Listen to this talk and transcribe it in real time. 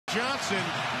Johnson,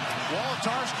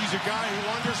 Wolotarski's a guy who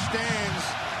understands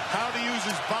how to use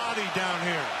his body down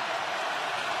here.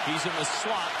 He's in the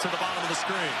slot to the bottom of the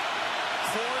screen.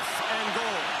 4th and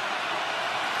goal.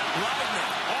 Leidner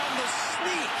on the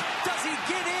sneak. Does he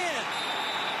get in?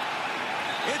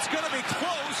 It's going to be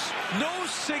close. No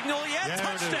signal yet. There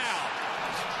Touchdown.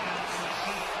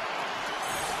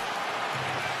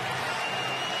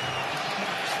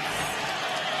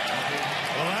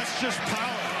 Well, that's just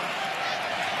power.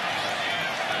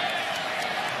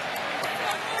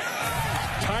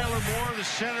 Tyler Moore, the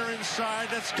center inside.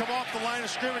 That's come off the line of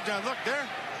scrimmage. Now, look there.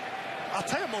 I'll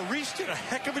tell you, Maurice did a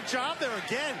heck of a job there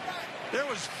again. There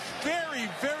was very,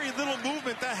 very little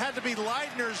movement. That had to be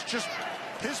Leidner's, just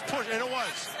his push, and it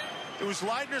was. It was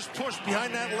Leidner's push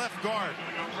behind that left guard.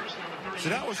 So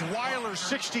that was Weiler's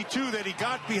 62 that he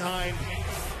got behind,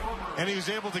 and he was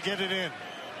able to get it in.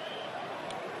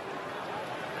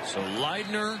 So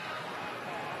Leidner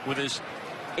with his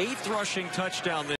 8th rushing touchdown.